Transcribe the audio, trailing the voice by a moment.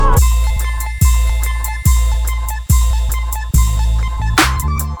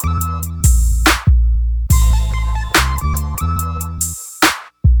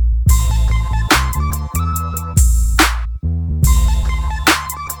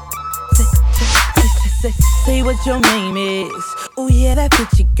Say what your name is. Oh yeah, that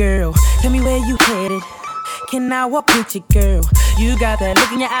picture girl. Tell me where you headed. Can I walk with you, girl? You got that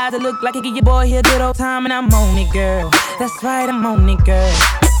look in your eyes that look like it give your boy here a good old time, and I'm on it, girl. That's right, I'm on it, girl.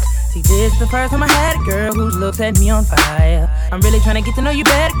 See, this is the first time I had a girl whose looks set me on fire. I'm really trying to get to know you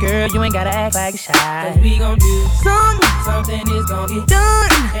better, girl. You ain't gotta act like shy. Cause we gon' do something is gon' get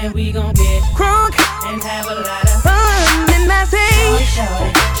done, and we gon' get crunk and have a lot of fun. And I say,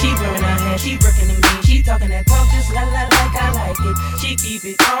 shorty, she wearing her hair, she working to me, she talking that talk just like I like it. She keep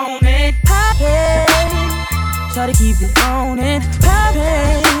it on and poppin'. Try to keep it on and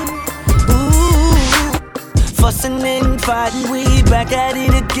poppin'. Fussing and fighting, we back at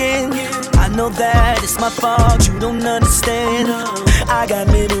it again. I know that it's my fault, you don't understand. I got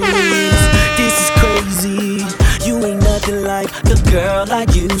memories, this is crazy. You ain't nothing like the girl I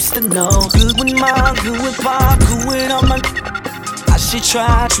used to know. Good with mom, good with pop, good with all my. I should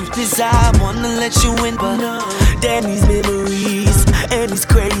try, truth is I wanna let you in, but damn these memories, and it's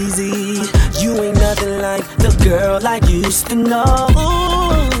crazy. You ain't nothing like the girl I used to know.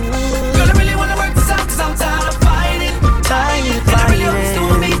 Girl, I really wanna work this out, cause I'm tired of fighting. And I really hope you're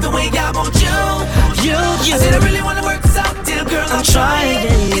doing me the way I want you. I said I really wanna work this out, dear girl, I'm trying.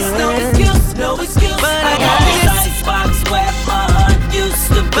 It's no excuse, no excuse. But I got this icebox where my heart used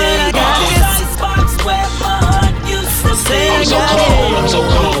to be. I got this icebox where my heart used to be. I'm so cold, I'm so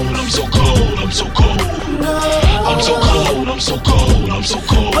cold, I'm so cold, I'm so cold. I'm so cold, I'm so cold, I'm so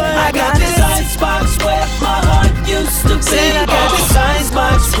cold. But I got this icebox where my heart used to be. I got this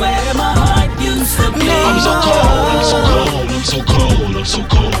icebox where my heart used to be. I'm so cold, I'm so cold, I'm so cold, I'm so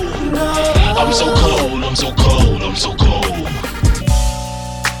cold. I'm so cold, I'm so cold, I'm so cold.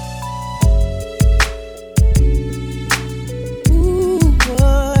 Ooh,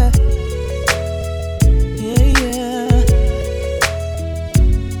 boy. Yeah.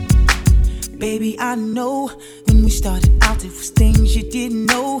 Baby, I know when we started out, it was things you didn't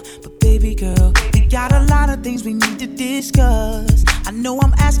know. But baby girl, we got a lot of things we need to discuss. I know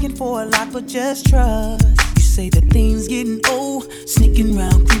I'm asking for a lot, but just trust. You say that things getting old, sneaking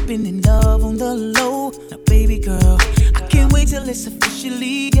around, creeping in love on the low. Now baby girl, I can't wait till it's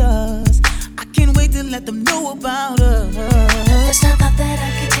officially us. I can't wait to let them know about us. First I thought that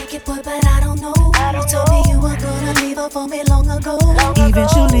I could take it, boy, but I don't know. You told me you were gonna leave her for me long ago.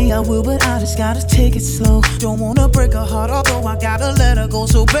 Eventually I will, but I just gotta take it slow. Don't wanna break her heart, although I gotta let her go.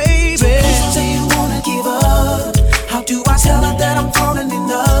 So baby, so please don't say you wanna give up. How do I tell her that I'm falling in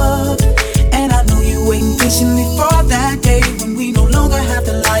love? And I know you waiting patiently for that day when we no longer have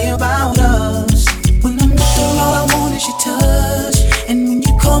to lie about us. When I'm with her, all I want is your touch. And when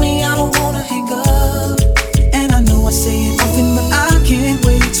you call me, I don't wanna hang up. And I know I say it often, but I can't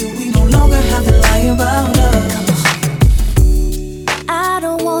wait till we no longer have to lie about us. I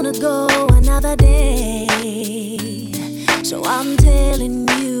don't wanna go another day, so I'm telling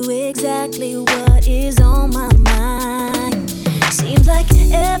you exactly what is on my mind. Seems like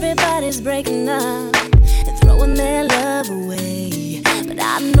everybody's breaking up and throwing their love away, but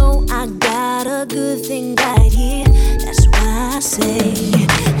I know I got a good thing right here. That's why I say,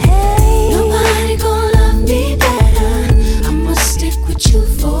 hey, nobody gonna love me better. I'ma stick with you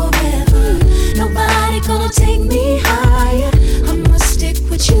forever. Nobody gonna take me higher. I'ma stick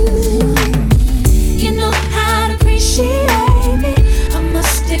with you. You know how to appreciate me. I'ma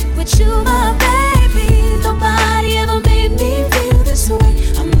stick with you, my baby. Nobody ever made me feel this way.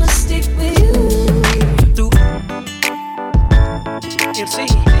 I'ma stick with you.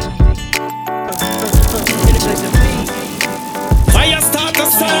 Fire start the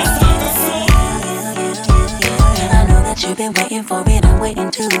song. And I know that you've been waiting for it, I'm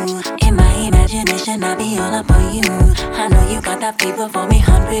waiting too. In my imagination, I'll be all up on you. I know you got that fever for me,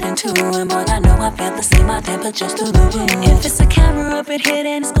 102. And boy, I know I felt the same, my temperature's through the roof. If it's a camera up it hit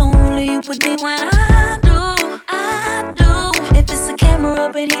and it's only you with me when I do. If it's a camera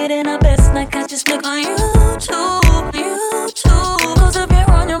up it hit and I best like I just look on YouTube. Close up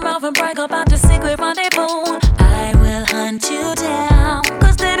your on your mouth and brag about the secret rendezvous. I will hunt you down,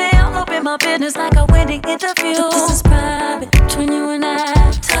 cause today I'm up in my business like a wedding interview. But this is private between you and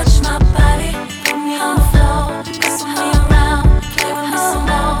I. Touch my body, put me on the floor, twist me around, play with me some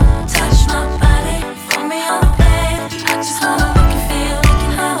more. Touch my body, put me on the bed. I just wanna make you feel like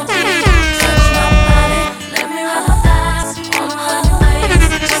you have a bed. Touch my body, let me rub my thighs, wanna run your waist,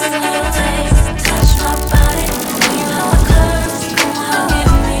 just a little taste. Touch my body, when you know it curves, come on,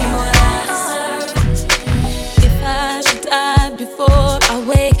 give me what I deserve. If I should die before I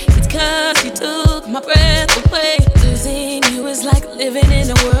wake, it's 'cause you took my breath away.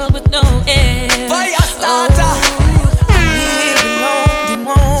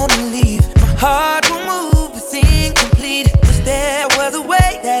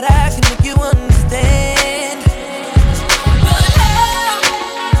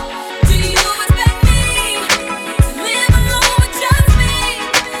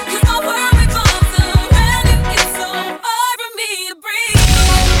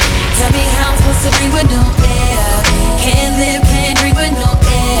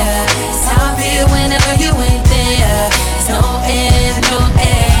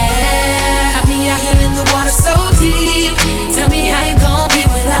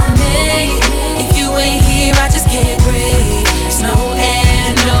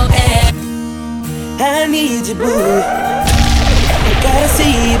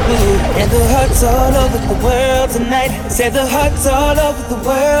 the hearts all over the world tonight. Said the hearts all over the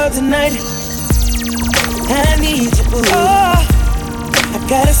world tonight. I need you, boo. Oh, I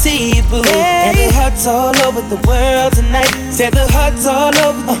gotta see you, boo. Hey. And the hearts all over the world tonight. Said the hearts all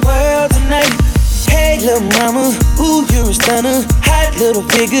over the world tonight. Hey, little mama, ooh, you're a stunner. Hot little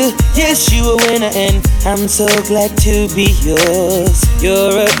figure, yes, you a winner. And I'm so glad to be yours.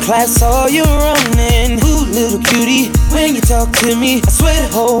 You're a class all your own. And ooh, little cutie, when you talk to me, I swear the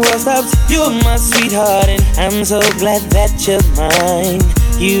whole world stops. You're my sweetheart, and I'm so glad that you're mine.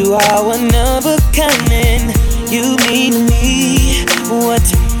 You are one of a kind, and you mean to me what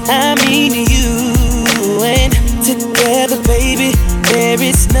I mean to you. And together, baby, there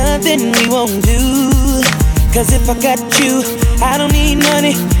is nothing we won't do. Cause if I got you, I don't need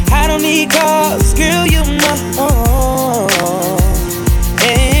money, I don't need cars. Girl, you're my own.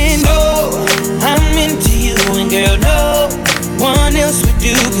 And oh, I'm into you. And girl, no one else would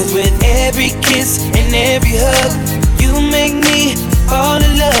do. Cause with every kiss and every hug, you make me fall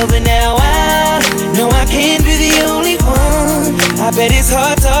in love. And now I know I can't be the only one. I bet it's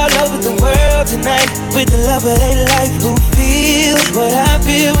hearts all over the world tonight. With the love of their life, who feels what I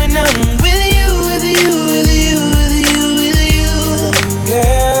feel when I'm with you, with you, with you, with you, with you,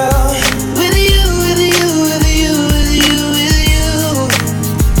 girl. With you, with you, with you, with you, with you.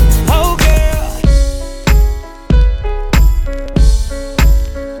 Oh, girl.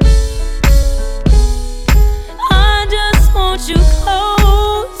 I just want you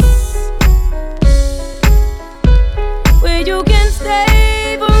close, where you can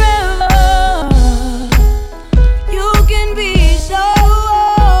stay forever. You can be sure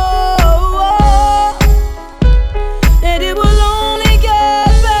that it will only get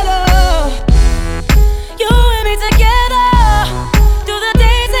better. You and me together through the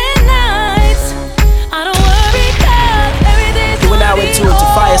days and nights. I don't worry, 'cause everything's You and I gonna went be to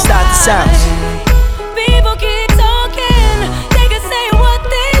FYAH STATAH sounds. People keep talking, they can say what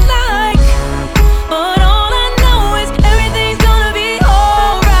they like, but all I know is everything's gonna be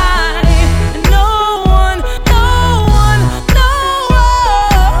alright. And no one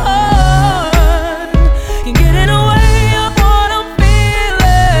can get in the way of what I'm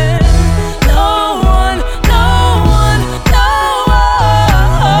feeling. No one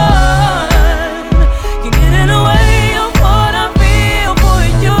can get in the way of what I feel for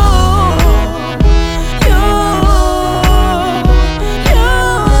you.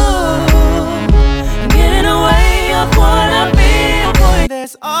 Getting away of what I feel for you.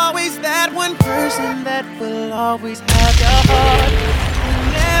 There's always that one person that will always have your heart. You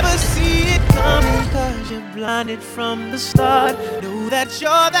never see it coming 'cause you're blinded from the start. Know that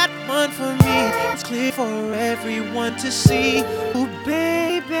you're that one for me. It's clear for everyone to see. Ooh,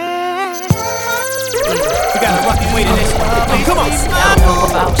 baby. We gotta rock and wait in this. Come on. I don't know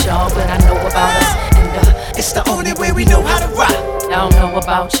about y'all, but I know about us. And It's the only way we know how to rock. I don't know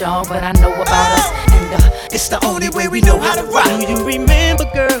about y'all, but I know about us. And It's the only way we know how to rock. Do you remember,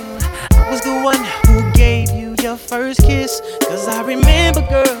 girl? I was the one who gave you your first kiss. 'Cause I remember,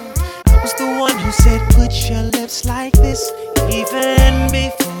 girl, I was the one who said put your lips like this. Even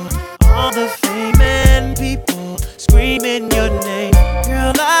before all the fame and people screaming your name.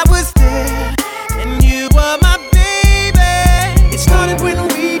 Girl, I was there and you were my baby. It started when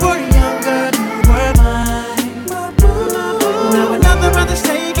we were younger, you were mine. Now another brother's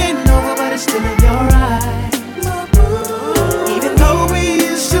taking over, but it's still in your eyes. Even though we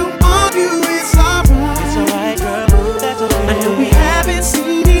used to argue, it's alright. It's alright, girl, that's okay. I know we haven't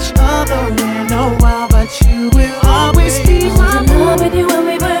seen each other in a while, but you will always be my boo. With you when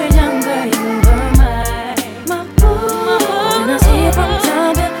we were younger, you were my boo. And I see it from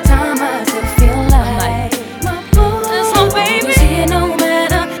time to time, I still feel like my boo. That's my baby. You see it no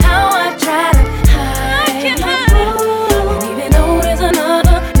matter how I try to hide. I can't hide it. And even though there's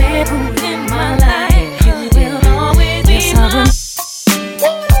another man who's in my life, you will always be my boo.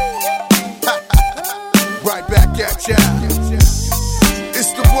 Right back at ya.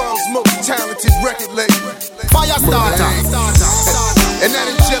 It's the world's most talented record label, FYAH STATAH. And that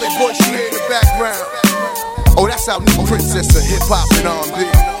angelic voice you hear in the background, oh, that's our new princess of hip hop and R&B.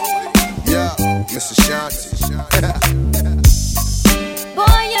 Yeah, Miss Ashanti.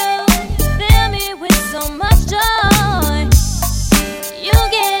 Boy, you fill me with so much joy. You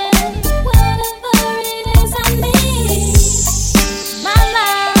get whatever it is I need. My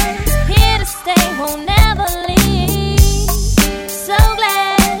love, here to stay, won't never leave. So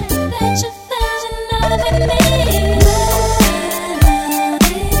glad that you found your love in me.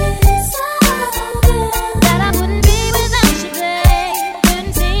 That I wouldn't be without you, babe.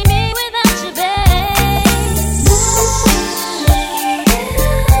 Couldn't see me without you, babe.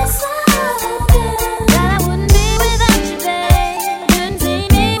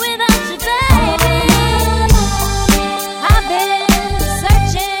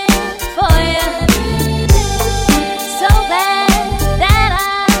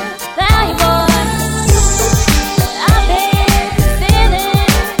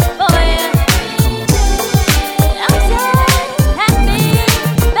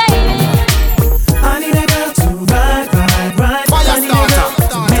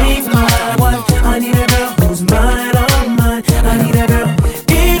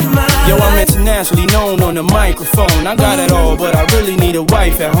 a microphone. I got it all, but I really need a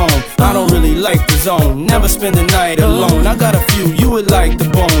wife at home. I don't really like the zone, never spend the night alone. I got a few you would like the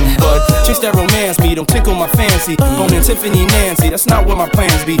bone, but chicks that romance me don't tickle my fancy. Bone and Tiffany Nancy, that's not what my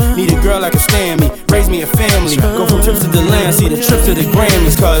plans be. Need a girl that can stand me, raise me a family. Go from trips to the land, see the trips to the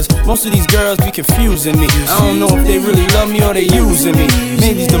Grammys. Cause most of these girls be confusing me. I don't know if they really love me or they using me.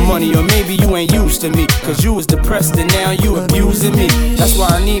 Maybe it's the money or maybe you ain't used to me. Cause you was depressed and now you abusing me. That's why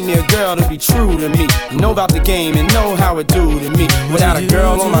I need me a girl to be true to me. Know about the game and know how it do to me. Without a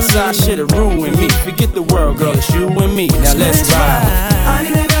girl on my side, shit'll ruin me. Forget the world, girl, it's you and me. Now let's ride. I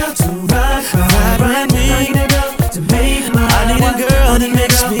need a girl to ride with me. I need a girl to make my I need a girl that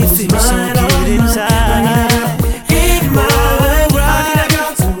makes me feel so good inside.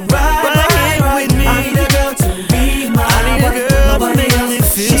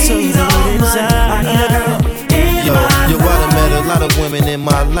 Women in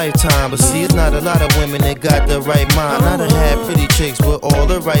my lifetime, but see, it's not a lot of women that got the right mind. I done had pretty chicks with all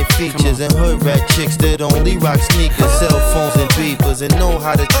the right features, and hood rat chicks that only rock sneakers, cell phones and beepers, and know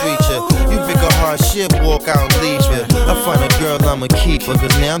how to treat you. You pick a hard shit, walk out and leave you. I find a girl I'ma keep her,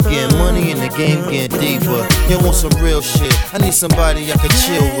 cause now I'm getting money and the game getting deeper. You want some real shit, I need somebody I could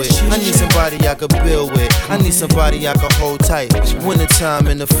chill with. I need somebody I could build with. I need somebody I could hold tight. Wintertime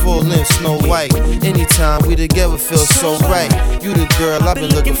in the full length Snow White. Anytime we together feel so right. You the girl I've been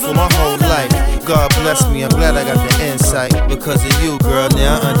looking for my whole life. God bless me, I'm glad I got the insight. Because of you, girl,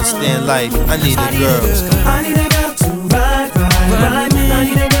 now I understand life. I need a girl. I need a girl to ride me. I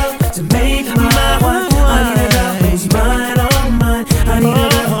need a girl to make my one. I need a girl who's mine, all mine. I need a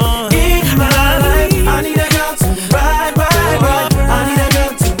girl in my life. I need a girl to ride. I need a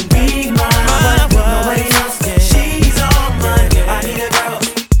girl to be mine. Nobody else, she's all mine. I need a girl.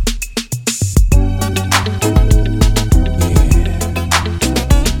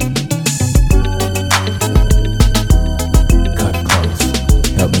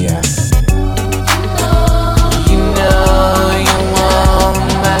 Help me out. You know you want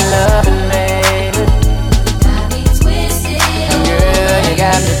my loving, baby. Got me twisted. Girl, you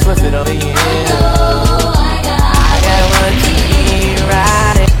got me twisted over here. I got what you need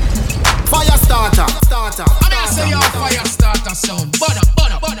right. Fire starter. And I say your fire starter sound. Butter.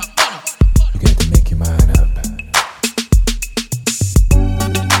 You got to make your mind up.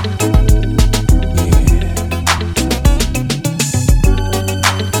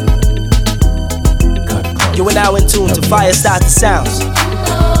 You are now in tune to Fire Starter Sounds.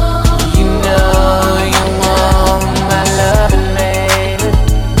 You know you want my loving, baby.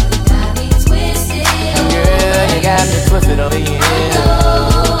 Got me twisted. Girl, you got me twisted over here.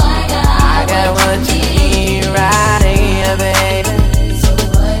 I got what you need right here, baby. So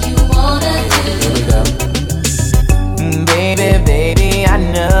what you wanna do? Baby, I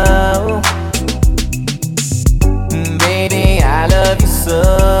know. Baby, I love you so.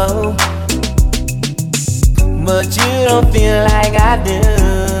 But you don't feel like I do.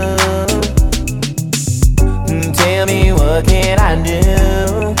 Tell me what can I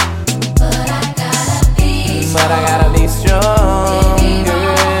do? But I gotta be strong.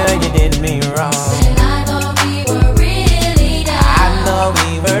 Girl, you did me wrong. And I thought we were really down. I know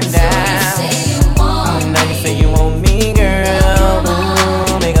we were down. So you say you want now me. You say you want me, girl.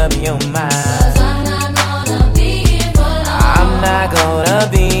 Ooh, make up your mind. 'Cause I'm not gonna be here for long. I'm not gonna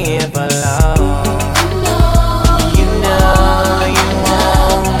be here for long.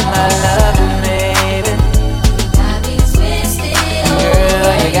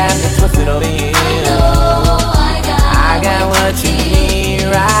 Over here. I got what you need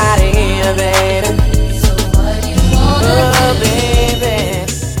right here, baby. So what you wanna do, baby?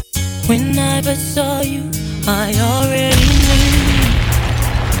 When I first saw you, I already knew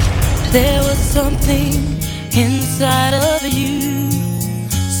there was something inside of you,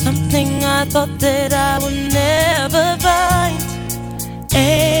 something I thought that I would never find.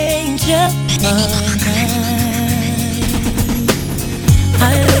 Angel of mine.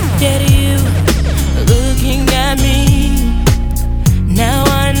 I looked at you, looking at me. Now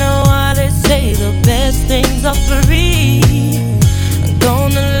I know why they say the best things are free. I'm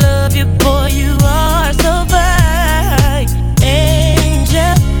gonna love you, boy, you are so fine.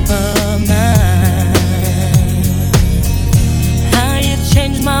 Angel of mine. How you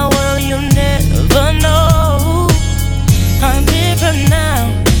changed my world, you'll never know. I'm different now,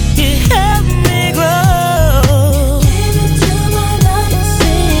 you help me grow.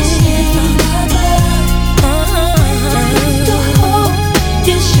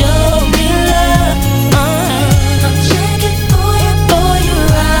 You show me love. I'm checking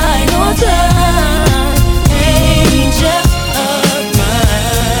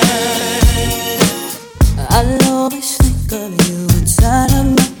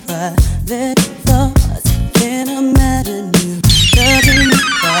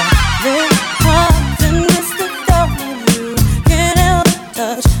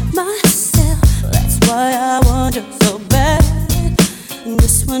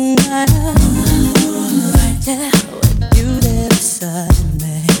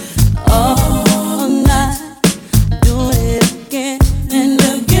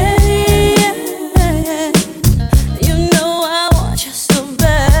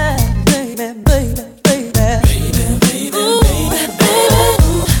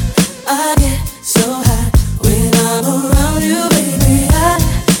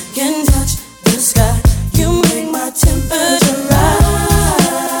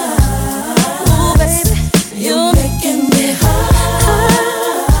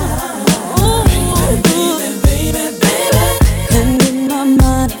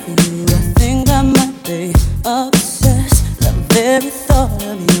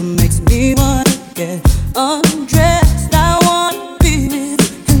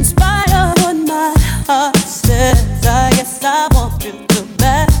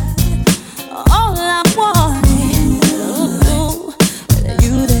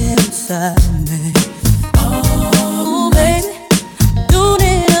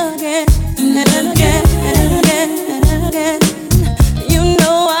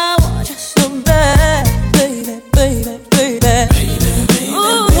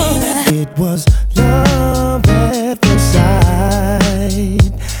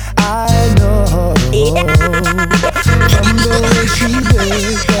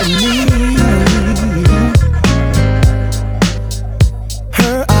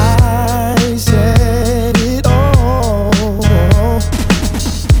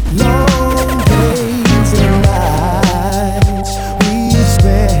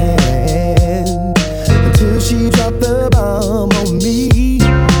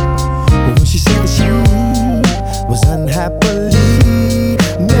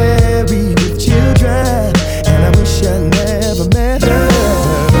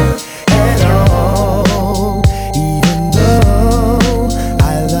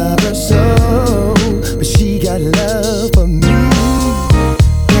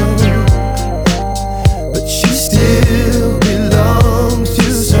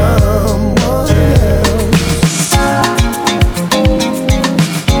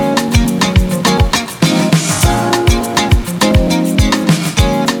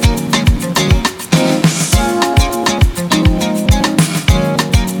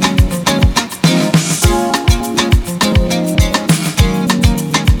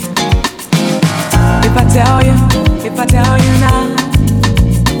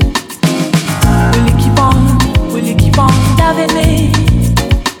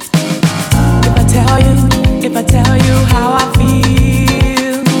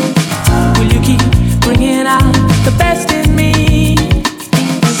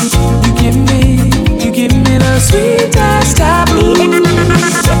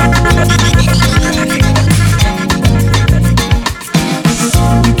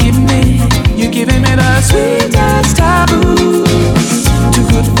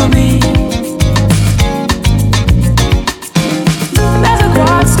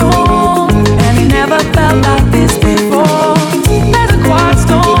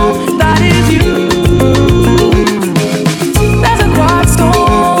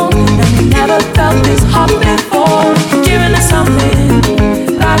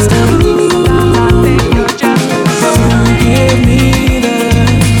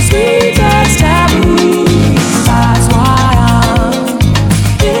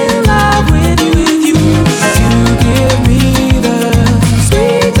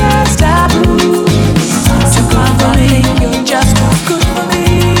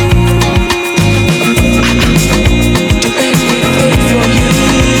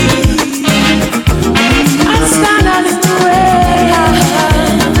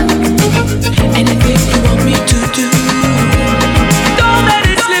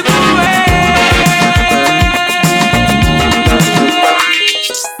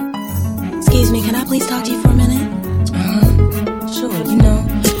talk to you for a minute? Sure,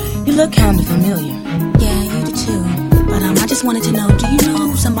 you look kinda familiar. Yeah, you do too. But I just wanted to know, do you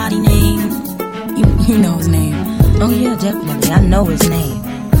know somebody named... You know his name. Oh yeah, definitely. I know his name.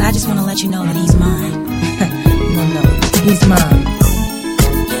 But I just want to let you know that he's mine. No, he's mine.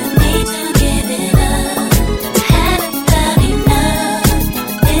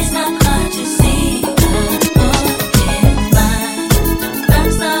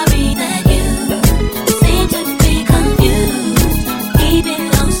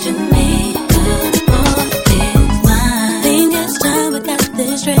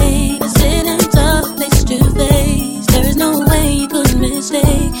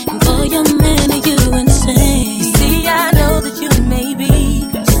 And for your man, you insane. You see, I know that you may be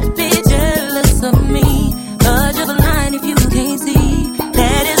just a bit jealous of me, but you're blind if you can't see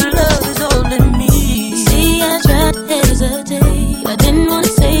that his love is holding me. See, I tried to hesitate. I didn't want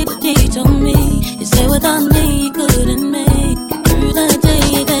to say, but he told me. He said without me, he couldn't make it through the day.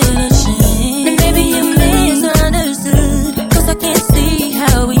 You got a shame. And maybe you misunderstood, 'cause I can't see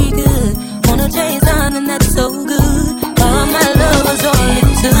how we could wanna chase on, and that's so good. All my love was all it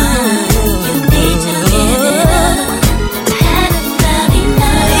took. You need to give it up. I haven't felt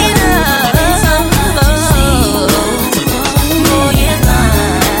enough. It's all what you see. Oh, yeah,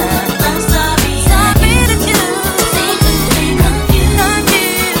 I'm sorry that you seem to be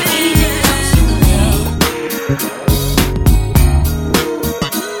confused. He belongs to me.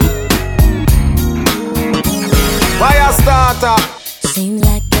 Fire starter. Seems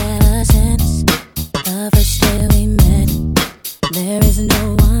like ever since the first day we met, there is no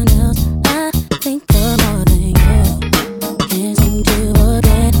one else I think of more than you. Can't seem to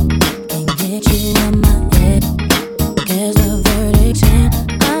forget, can't get you out my head. There's a verdict and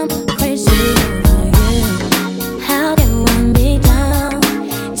I'm crazy over you. How can one be down?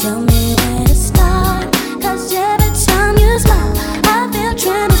 Tell me where to start, 'cause every time you smile I feel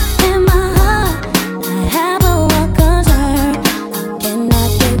tremors in my heart. I have a one concern, I cannot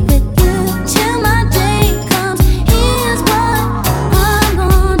get with you till my day comes. Here's what I'm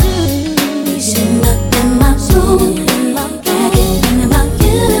gonna do. You sitting up in my room, bragging about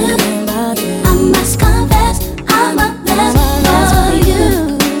you. I must confess, I'm a mess for you.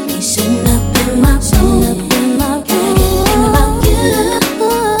 You sitting up in my room, bragging about you.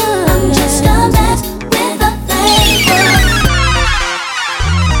 I'm just a mess with a flavor.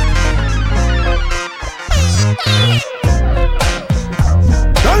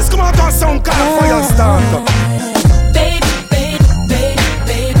 Let's come out on some kind of fire starter. baby, baby, baby,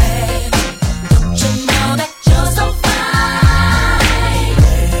 baby. Don't you know that you're so fine?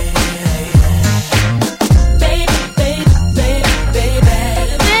 Baby, baby, baby,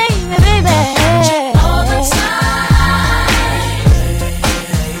 baby. All the time.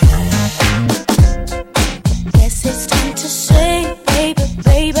 Guess it's time to say, baby,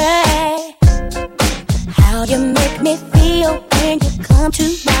 baby, how you make me feel when you come to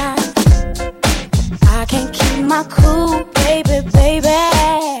mind. I can't keep my cool, baby, baby.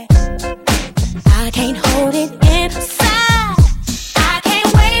 I can't hold it inside. I can't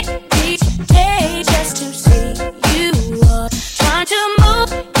wait each day just to see you up. Trying to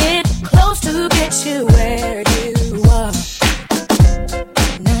move it close to get you where you are.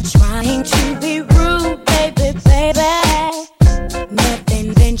 Not trying to be rude, baby, baby. Nothing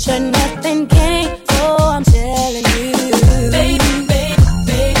venture, nothing gain, so I'm telling you, Baby, baby,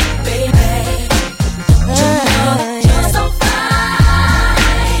 baby, baby. Don't you know that you're so fine?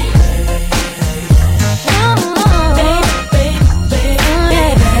 Baby, baby, baby,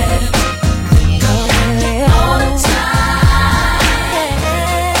 baby. All the time.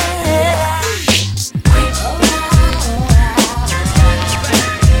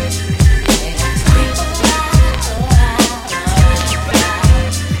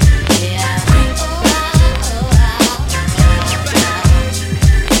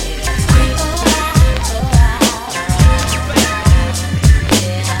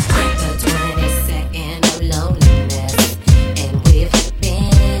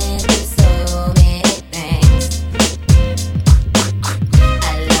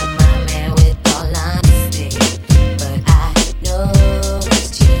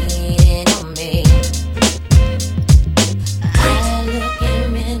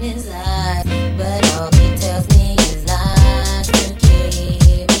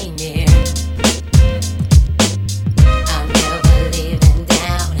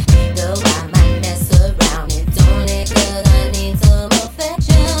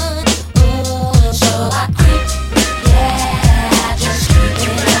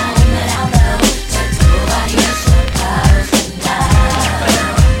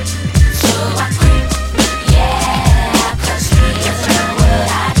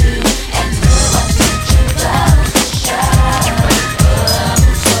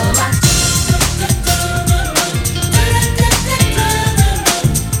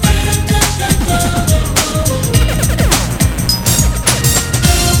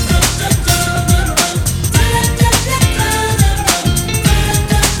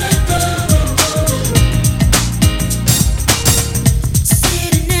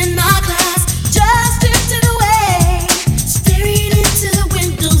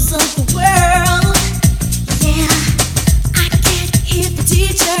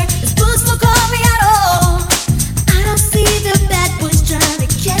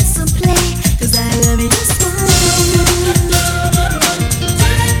 Baby, just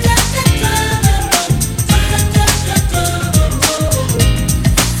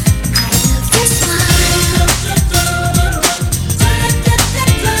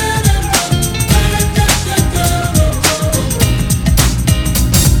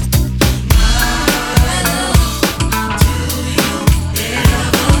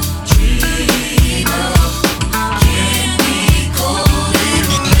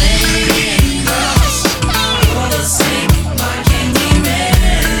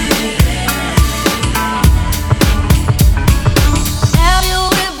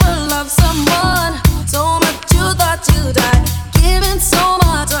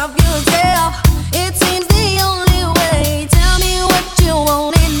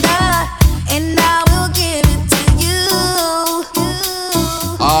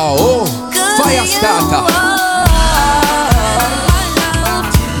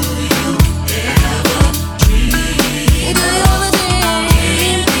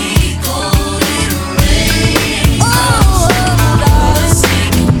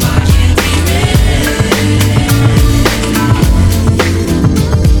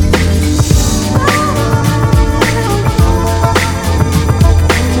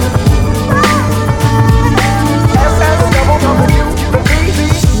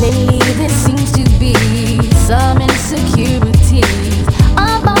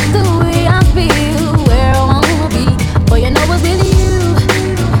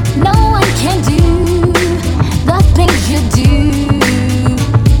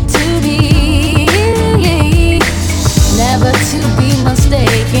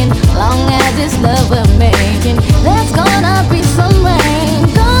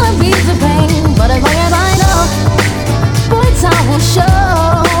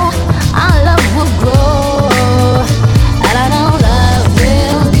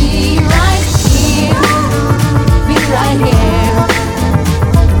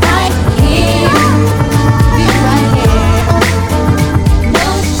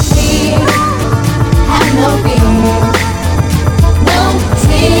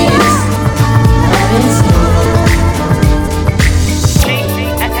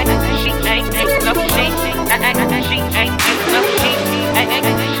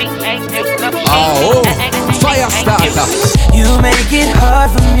You make it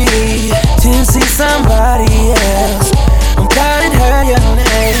hard for me to see somebody else. I'm calling her your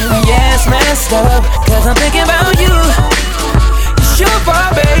name. Yeah, it's messed up, cause I'm thinking about you. It's your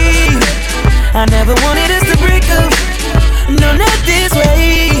fault, babe. I never wanted us to break up. No, not this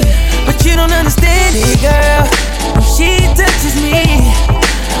way. But you don't understand it, girl. When she touches me,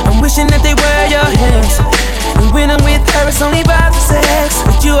 I'm wishing that they were your hands. And when I'm with her, it's only about the sex.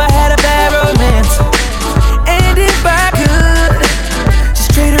 With you, I had a bad romance. And if I could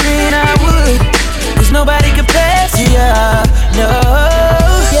just trade her in, I would. Cause nobody compares to you, no.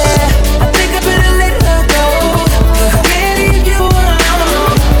 Yeah, I think I better let her go. I can't leave you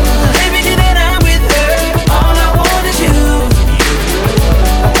alone. Baby, now that I'm with her, all I want is you.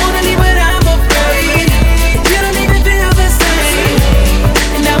 I wanna leave but I'm afraid you don't even feel the same.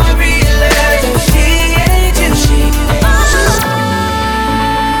 And now I realize that she ain't you.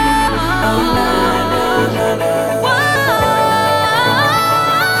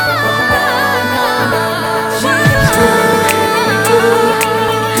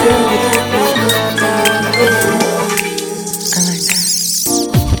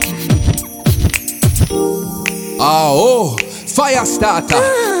 Oh, fire starter.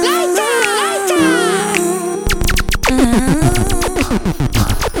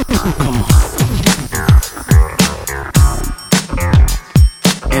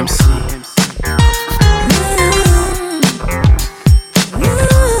 MC.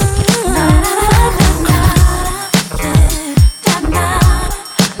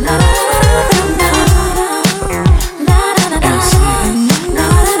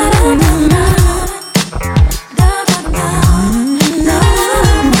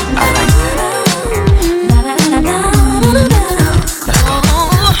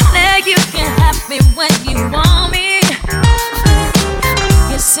 you can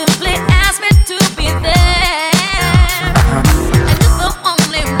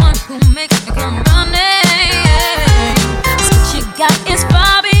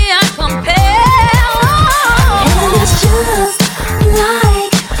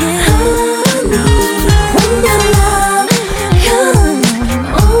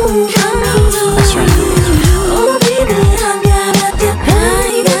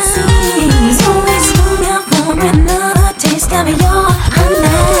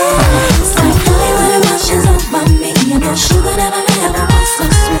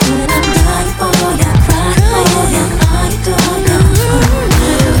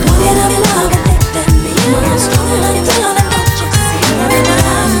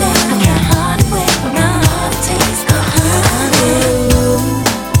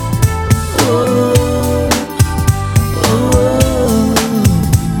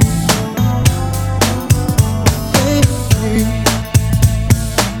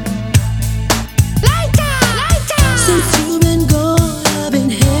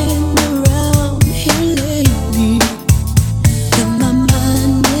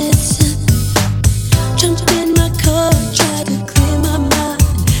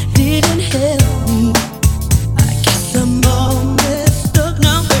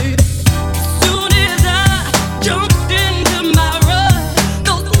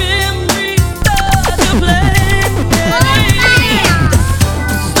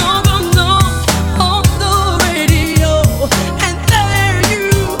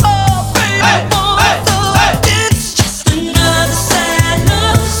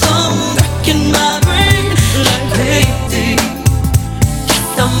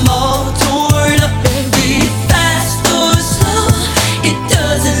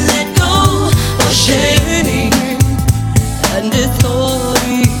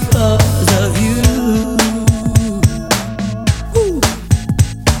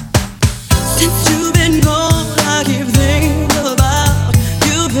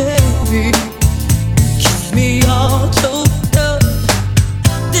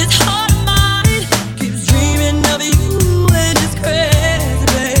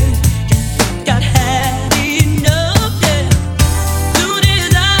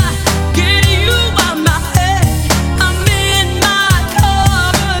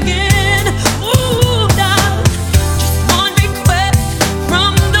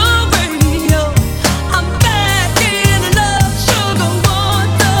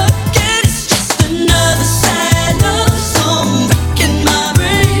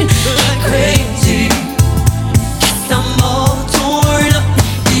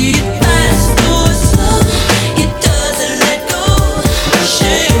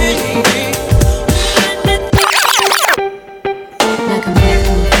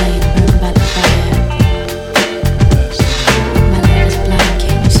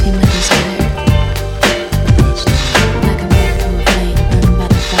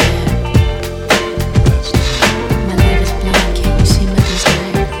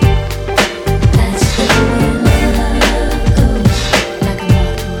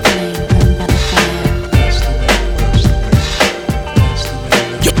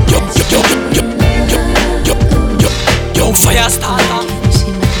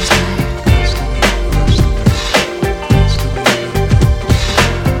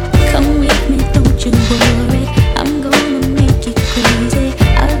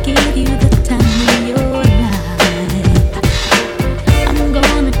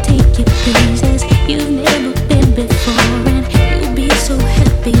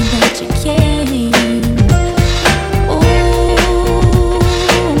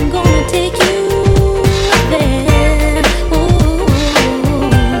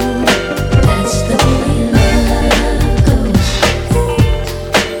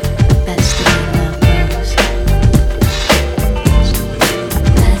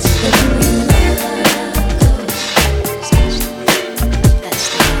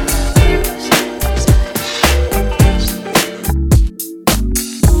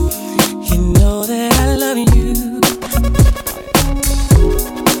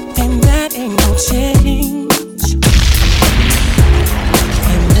change.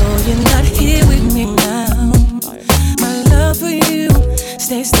 I know you're not here with me now. My love for you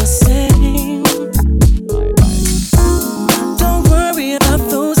stays the same. Don't worry about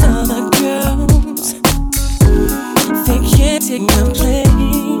those other girls. They can't take my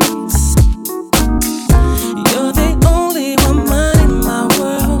place. You're the only woman in my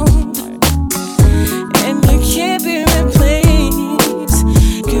world, and you can't be replaced.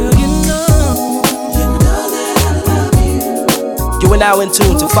 Girl, you know that I love you. You are now in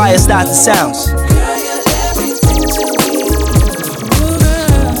tune to FYAH STATAH Sounds. Girl, you're everything to me. Ooh,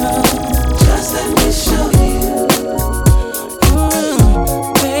 girl, just let me show you. Ooh,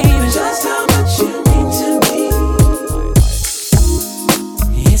 baby, just how much you mean to me.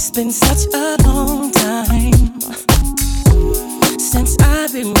 It's been such a long time since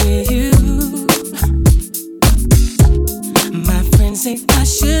I've been with you. My friends say I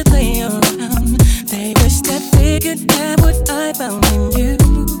should lay around. They wish that they could have what I found in you.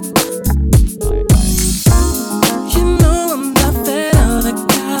 You know I'm not that other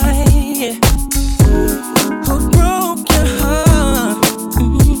guy who broke your heart.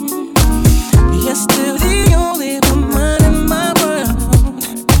 You're still the only woman in my world,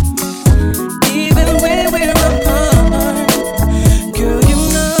 even when we're apart. Girl, you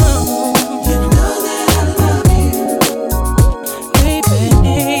know that I love you, baby.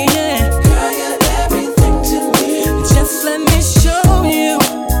 Yeah. Girl, you're everything to me. Just let me show you.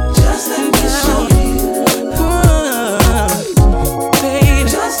 Just let me show you. Baby,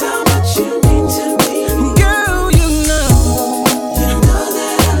 just how much you mean to me. Girl, you know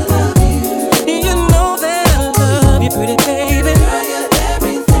that I love you. You know that I love you, pretty baby. Girl, you're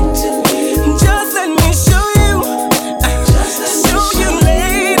everything to me. Just let me show you. Show you,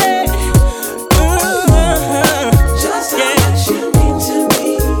 lady. Just how much you mean to me.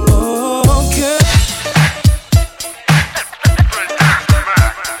 Oh, girl.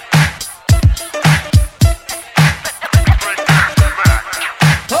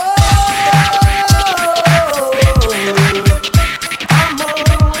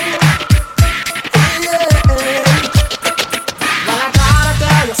 Well, I gotta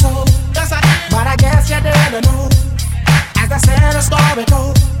tell you so, but I guess you didn't know. As the center story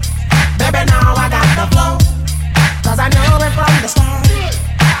goes, baby, now I got the flow. 'Cause I knew it from the start.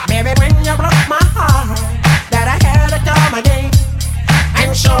 Baby, when you broke my heart, that I had to come again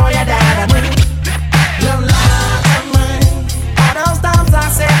and show you that I win. You lied to me. All those times I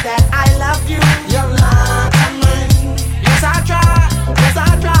said that I love you. You lied to me. Yes, I tried. Yes, I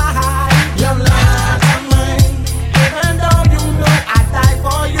tried. You lied to me. Even though you know I died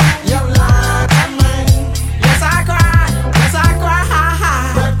for you. You lied to me. Yes, I cried. Yes, I cried.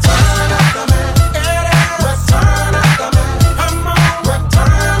 Return of the man. Return of the man. Come on.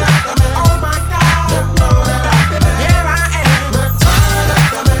 Return of the man. Oh my God. You know that I did it. Here I am. Return of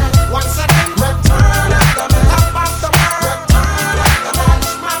the man. Once again. Return of the man. Top of the world. Return of the man.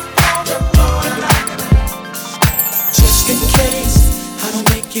 It's my fault. You know that I did it. Just in case I don't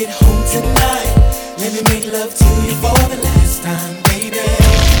make it home tonight, let me make love to you for the last time, baby.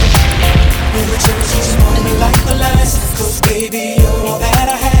 When the churches want me like the last, 'cause baby, you're all that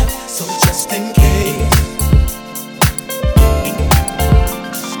I have. So just in case.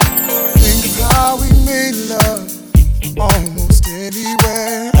 Think of how we made love almost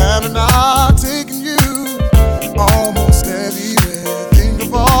anywhere. Haven't I taken you almost everywhere? Think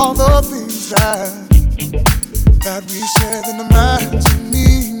of all the things that we shared in the night. To me,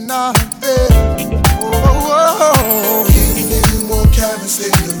 not there. Oh, oh, oh. Giving you more carrots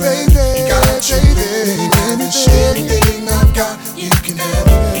than the baby. Got you, baby. Anything I've got, you can have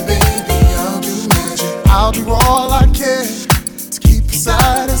it, baby. I'll do magic. I'll do all I can to keep you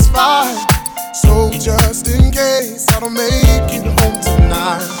satisfied. So just in case I don't make it home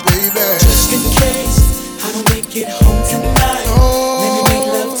tonight, baby. Just in case I don't make it home tonight, let me make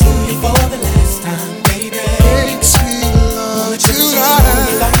love to you for the last time, baby. Make sweet love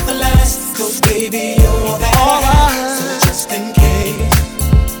tonight, like the last, 'cause baby, you're all that I have. So just in case.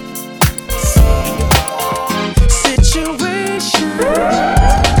 Situation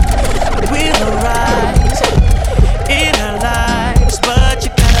will arise in our lives, but you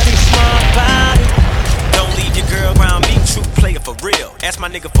gotta be smart about it. Don't leave your girl around me, true player for real. Ask my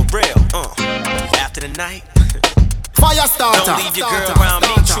nigga for real. After the night. FYAH STATAH. Don't leave your girl around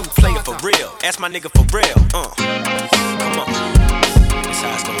me, true player for real. Ask my nigga for real. Come on. That's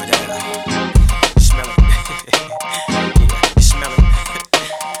how it's going down. You smell it? Yeah, you smell it?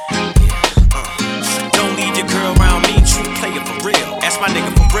 Yeah, Don't leave your girl around me, true player for real. Ask my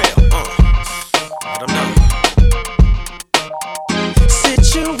nigga for real. Let him know.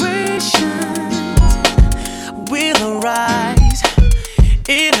 Situation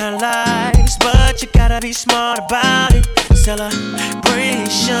our lives, but you gotta be smart about it. Celebrations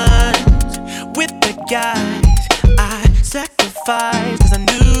with the guys I sacrificed, 'cause I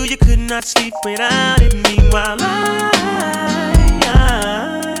knew you could not sleep without it. Meanwhile I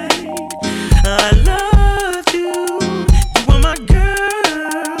loved you. You were my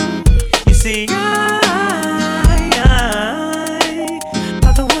girl. You see, I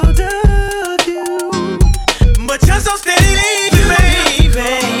thought the world of you, but you're so steady, baby.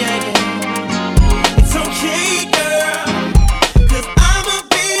 It's okay, girl, 'cause I'ma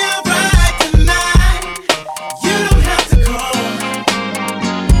be alright tonight. You don't have to call.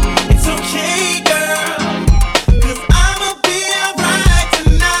 It's okay, girl, 'cause I'ma be alright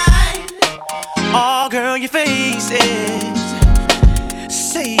tonight. Oh, girl, your face is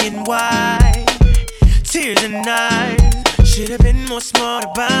saying why. Tears and eyes. Should've been more smart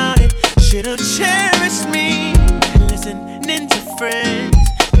about it. Should've cherished me. Listening to friends.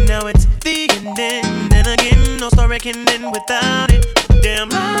 Now it's the ending. Then again, no start reckoning without it. Damn,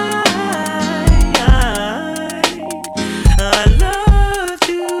 I loved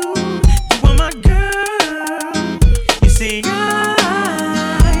you. You were my girl. You see, I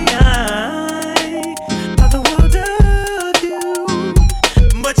thought the world of you,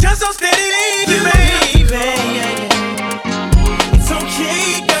 but you're so steady, baby. It's okay,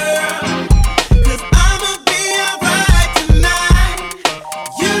 girl, 'cause I'ma be alright tonight.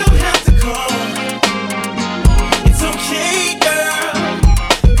 You don't have to call. It's okay, girl,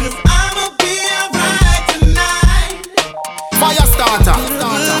 'cause I'ma be alright tonight. Fire starter.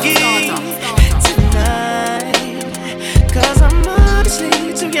 Tonight, 'cause I'm honestly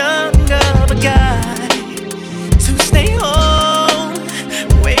too young of a guy to stay home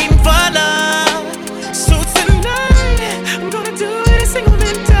waiting for love. So tonight I'm gonna do it a single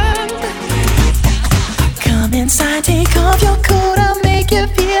time. Come inside, take off your coat, I'll make you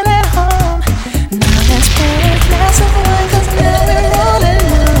feel at home. Now let's pour a glass of wine, 'cause now we're rolling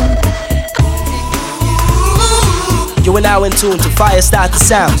alone. You are now in tune to FYAH STATAH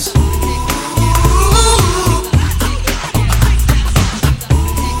Sounds.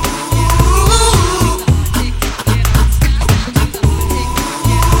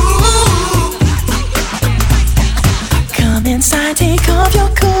 Come inside, take off your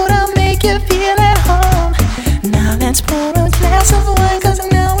coat, I'll make you feel at home. Now let's pour a glass of wine, 'cause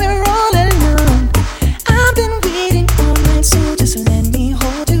now we're all alone. I've been waiting all night, so just let me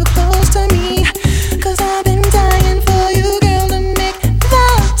hold you close to me, 'cause I've been dying for you, girl, to make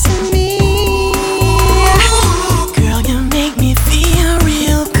love to me. Girl, you make me feel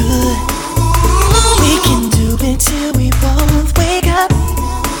real good. We can do it till we both wake up.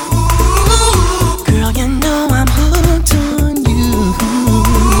 Girl, you know I'm hooked on you,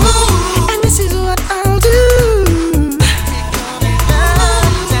 and this is what I'll do.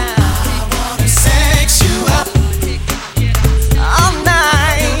 Sex you up all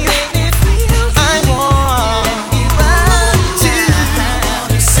night. I want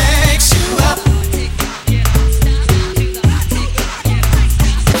to sex you up.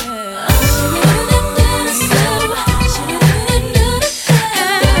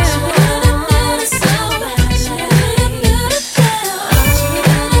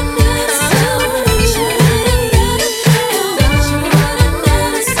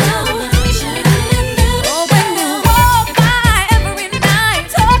 Oh, when you walk by every night,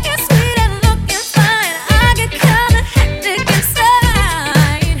 talking sweet and looking fine, I get kinda hectic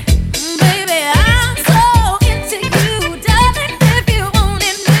inside. Baby, I'm so into you, darling. If you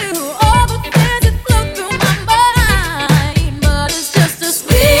wanted me, all the things that flow through my mind, but it's just a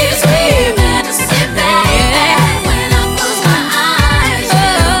sweet, sweet fantasy, baby. When I close my eyes, you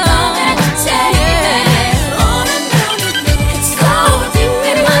come and take me. On and on, it's so deep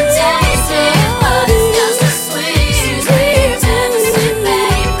in my taste, but it's just a sweet, sweet fantasy,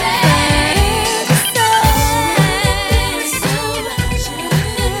 baby.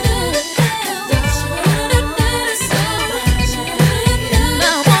 And I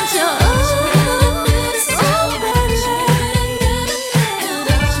want you.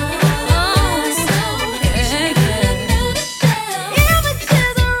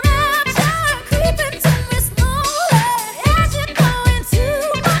 Images of rapture creeping to me slowly as you go into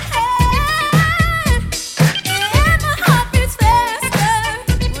my head, and my heart beats faster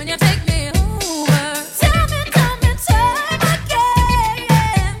when you take me over. Tell me time again,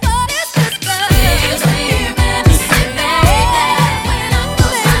 but it's just a sweet, sweet fantasy, baby. When I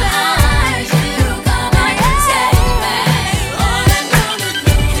close my eyes, you come and take me. On and on,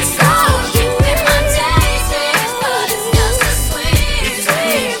 it's so deep in my taste, but it's just a sweet,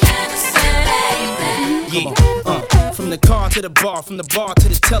 sweet fantasy, baby. Yeah, from the car to the bar, from the bar to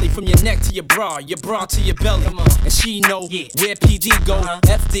the telly, from your neck to your bra to your belly. And she know where PD go,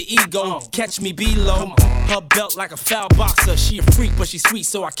 F the ego, catch me below. Her belt like a foul boxer. She a freak, but she sweet,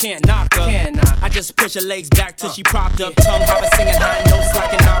 so I can't knock her. I just push her legs back till she propped up, tongue hopping, singing high notes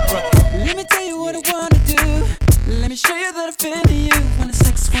like an opera. Let me tell you what I wanna do. Let me show you that I feel to you. Wanna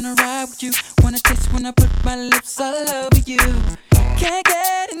sex, wanna ride with you. Wanna taste when I put my lips all over you. Can't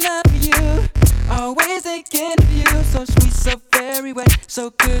get enough of you. Always thinking of you. So sweet, so very wet. So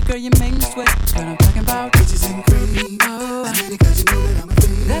good, girl, you make me sweat. What I'm talking about, bitches and cream. Oh, I made it cause you know that I'm a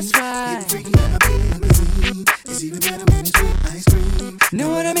fiend. That's right. Getting freaky on my belly limousine. It's even better when it's with ice cream. Know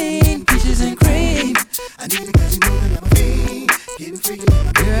what I mean? Peaches and cream. I need it cause you know that I'm a fiend. Getting freaky on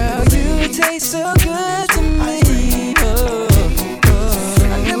my belly limousine. Girl, you taste so good to me. Oh, oh.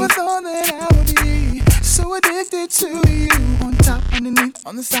 I never thought that I would be so addicted to you. On top, underneath,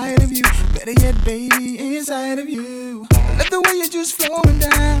 on the side of you. Better yet, baby, inside of you. I love the way you're just flowing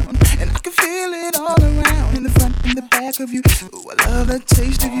down, and I can feel it all around. In the front, in the back of you. Ooh, I love the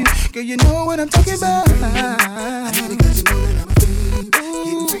taste of you. Girl, you know what I'm talking about. I need it cause you know that I'm a fiend.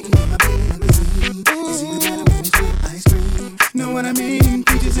 Getting freaky on my belly limousine. It's even better when it's with ice cream. Know what I mean?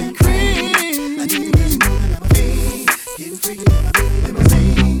 Peaches and cream. I need it cause you know that I'm a fiend. Getting freaky on my belly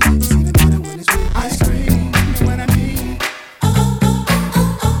limousine. It's even better when it's with ice cream. Know what I mean?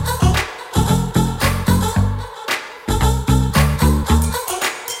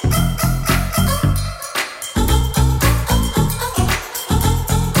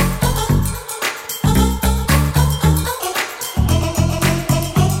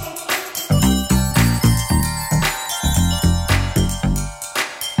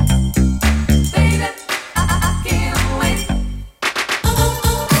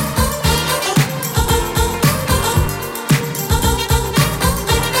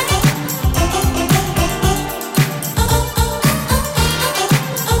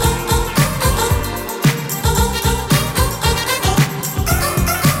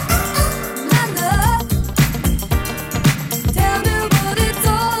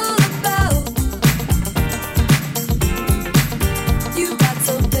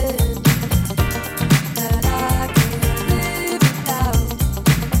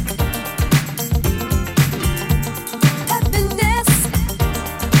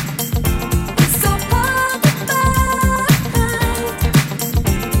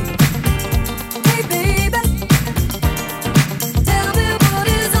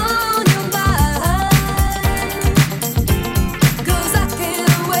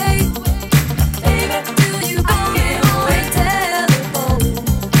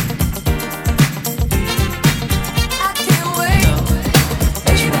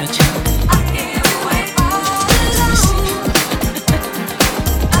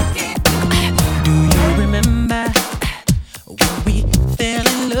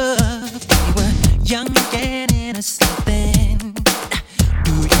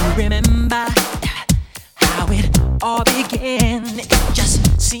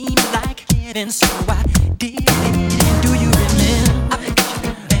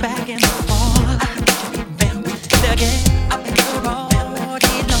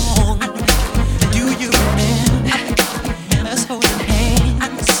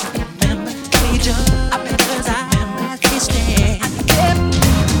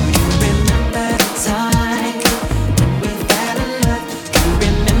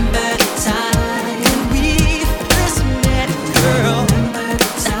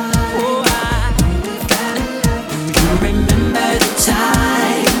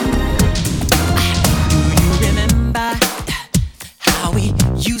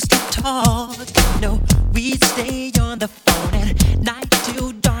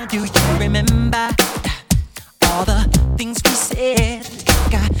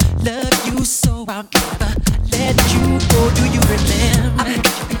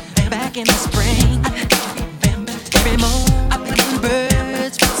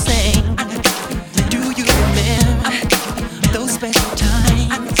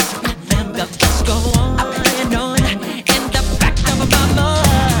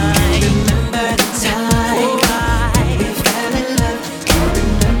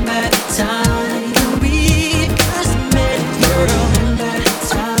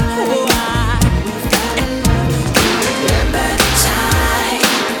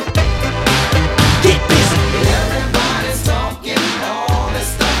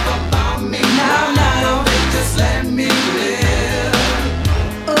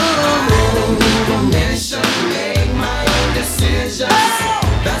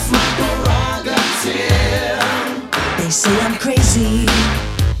 Say I'm crazy,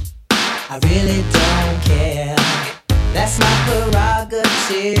 I really don't care. That's my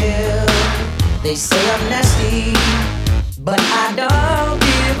prerogative. They say I'm nasty, but I don't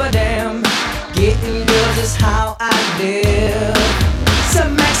give a damn. Getting girls is how I live.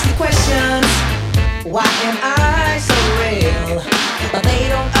 Some ask me questions, why am I so real? But they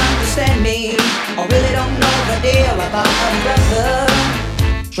don't understand me, or really don't know the deal about a brother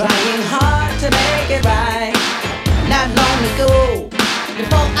trying hard to make it right. Not long ago,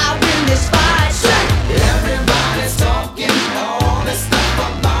 before I win this fight, everybody's talking all this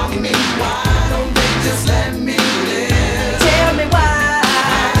stuff about me. Why don't they just let me live? Tell me why.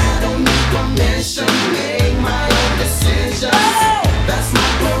 I don't need permission, make my own decision. Oh, that's my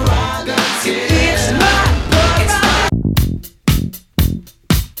prerogative. It's my prerogative.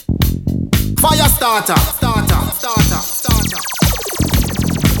 Fire starter.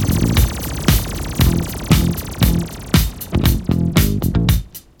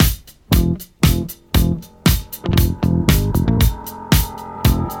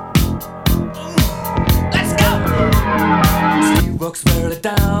 Walks barely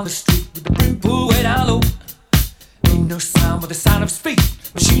down the street with the brim pulled way down low. Ain't no sound but the sound of speed.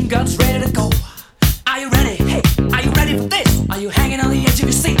 Machine guns ready to go. Are you ready? Hey, are you ready for this? Are you hanging on the edge of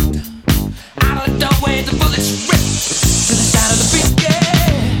your seat? Out of the doorway, the bullets rip to the sound of the beat. Yeah.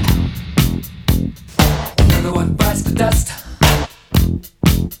 Another one bites the dust.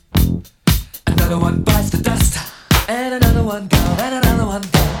 Another one bites the dust. And another one gone. And another one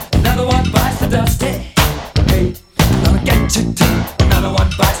gone. Another one bites the dust. Hey, hey. Gonna get you too. Another one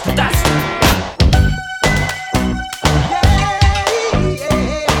bites the dust.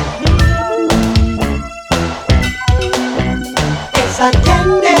 It's like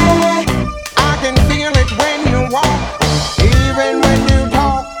candy. I can feel it when you walk, even when you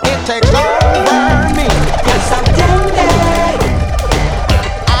talk. It takes over me. It's like candy.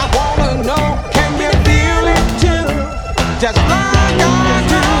 I wanna know, can you feel it too? Just like I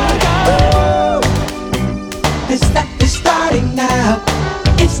do. This stuff is starting now.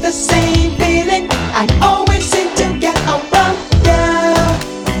 It's the same feeling I always seem to get around you.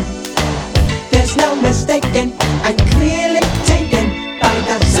 There's no mistaking, I'm clearly taken by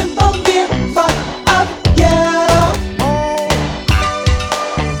the simple mere thought of you.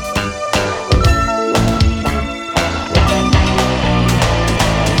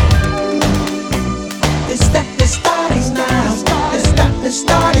 This stuff is starting now. This stuff is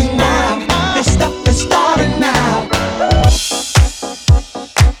starting now. This stuff is starting now.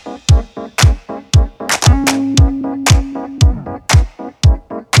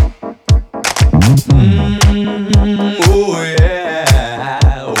 Oh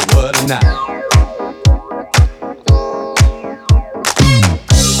yeah, what a night.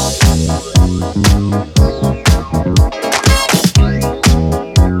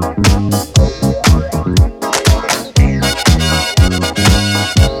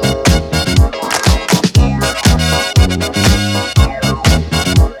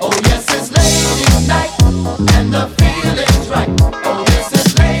 Oh yes, it's ladies' night, and the feeling's right. Oh yes,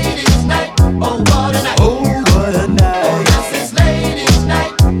 it's ladies' night. Oh what a night. Oh what a night. Oh yes, it's ladies'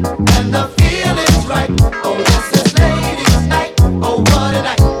 night, and the feeling's right. Oh yes, it's ladies' night. Oh what a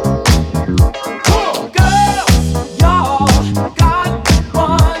night. Girls, y'all got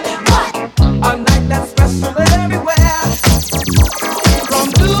one.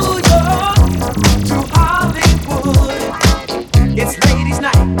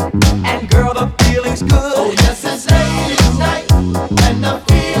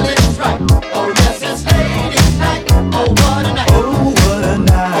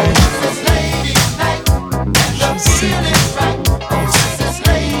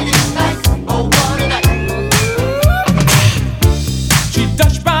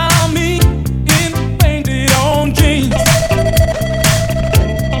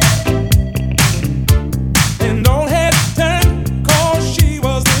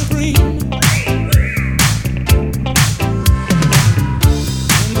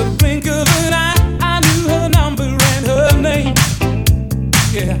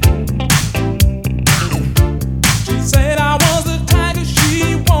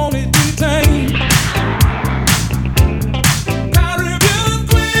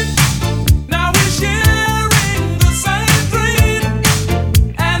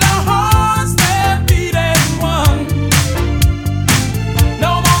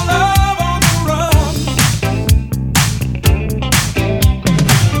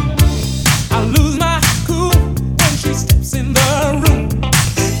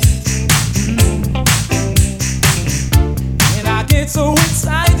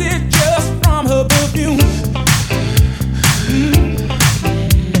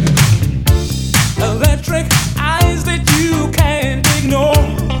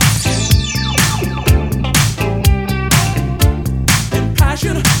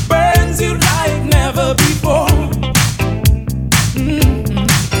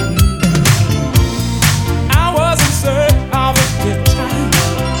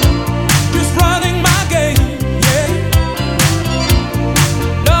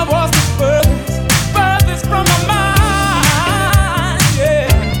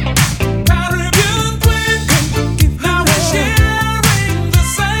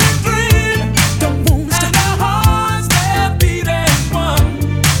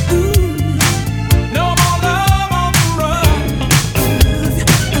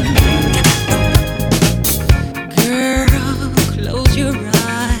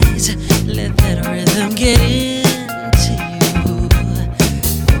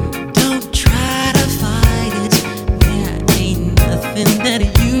 that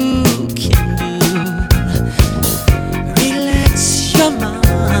you can do. Relax your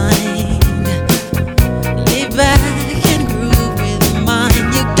mind, lay back and groove with mine.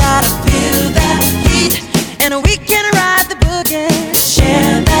 You gotta feel that heat, and we can ride the boogie.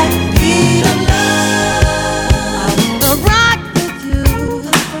 Share that beat of love. I wanna rock with you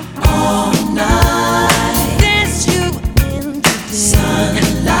all night. Dance you into the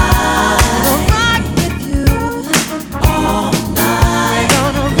sunlight. Gonna rock with you all night.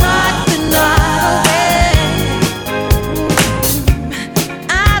 Gonna rock the night away.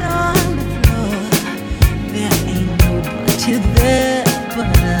 Out on the floor, there ain't nobody there but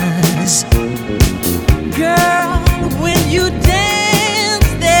us. Girl, when you dance,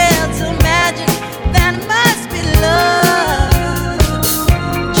 there's a magic that must be love.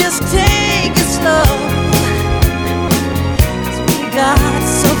 Just take it slow, 'cause we got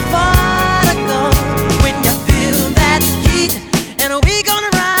so far to go. When you feel that heat, and we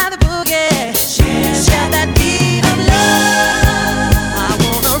gonna ride the boogie. Share that beat of love. I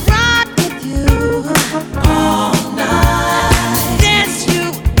wanna rock with you all night. Dance you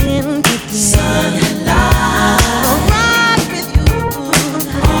into the sunlight. Rock with you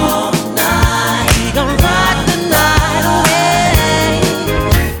all night. We gon' rock the night away.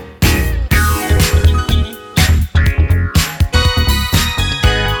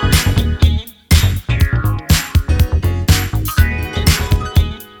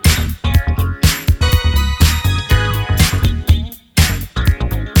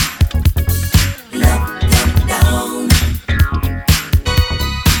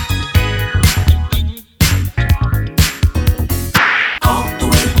 All the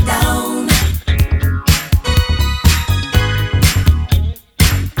way down.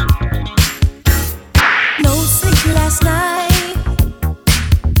 No sleep last night.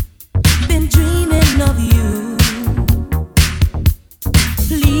 Been dreaming of you.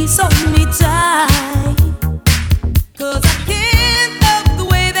 Please hold me tight, 'cause I can't love the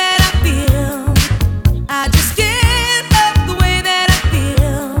way that I feel. I just can't love the way that I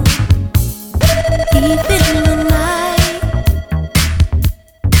feel. Deep in the night,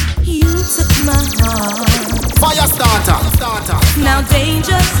 you took my heart. Fire starter. Now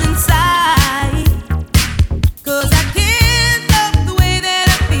danger's inside, 'cause I can't love the way that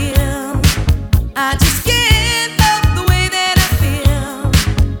I feel. I just can't love the way that I feel.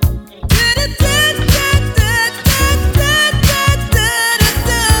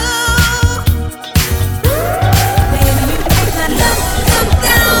 Baby, you make my love come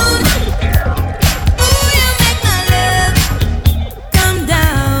down. Ooh, you make my love come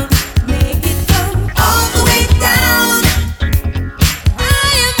down. Make it come all the way down. Oh,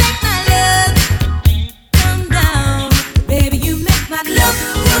 you make my love come down. Baby, you make my love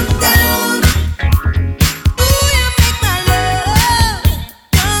come down. Ooh, you make my love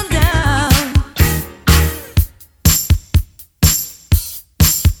come down.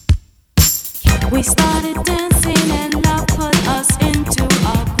 We started dancing and love put us into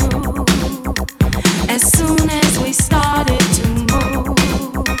a groove. As soon as we started to move,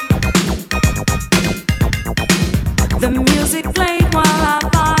 the music played while our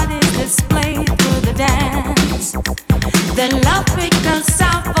bodies displayed through the dance. Then love picked us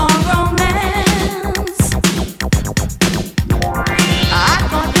out for romance. I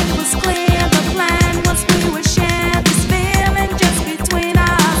thought it was clear the plan was we would share this feeling just between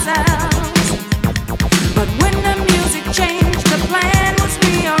ourselves. But when the music changed, the plan was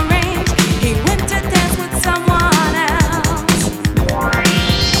rearranged. He went to dance with someone else.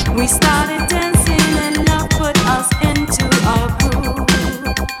 We started dancing and love put us into a groove.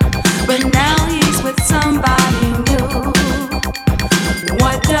 But now he's with somebody new.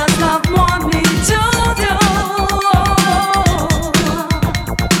 What does love want me to do?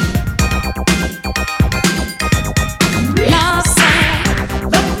 Love said,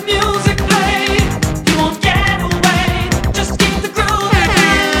 let the music play. You won't get away. Just keep the groove and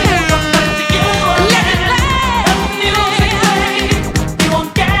it'll come back to you again. Let the music play. You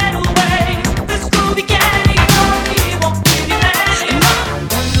won't get away.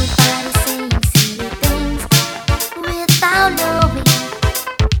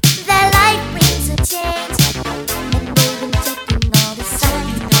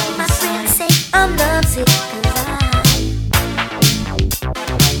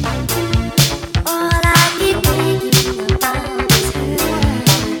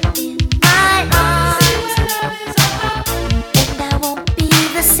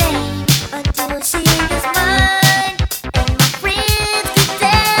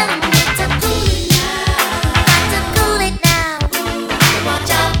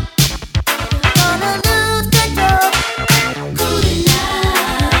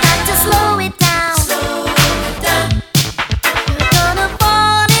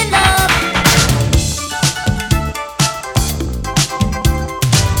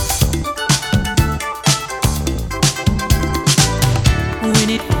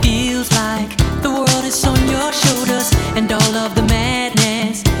 it feels like the world is on your shoulders, and all of the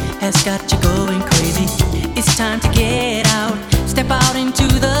madness has got you going crazy. It's time to get out, step out into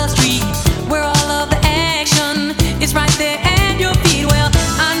the street, where all of the action is right there at your feet. Well,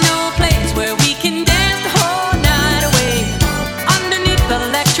 I know a place where we can dance the whole night away, underneath the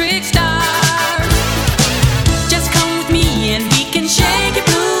electric stars. Just come with me and we can shake your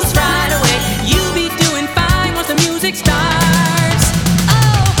blues right away. You'll be doing fine once the music starts.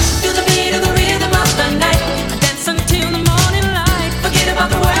 Oh, to the beat of the rhythm of the night, dance until the morning light. Forget about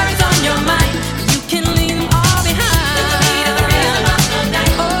the words on your mind, you can leave them all behind. To the beat of the rhythm of the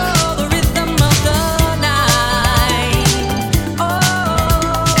night. Oh, the rhythm of the night. Oh,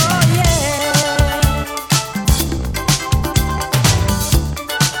 yeah.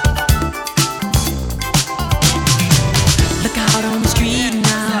 Look out on the street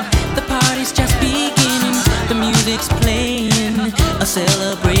now, the party's just beginning. The music's playing, a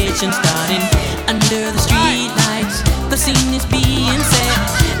celebration starting. Under the street lights, the scene is being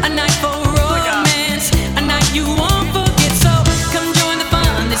set. A night for romance, a night you want for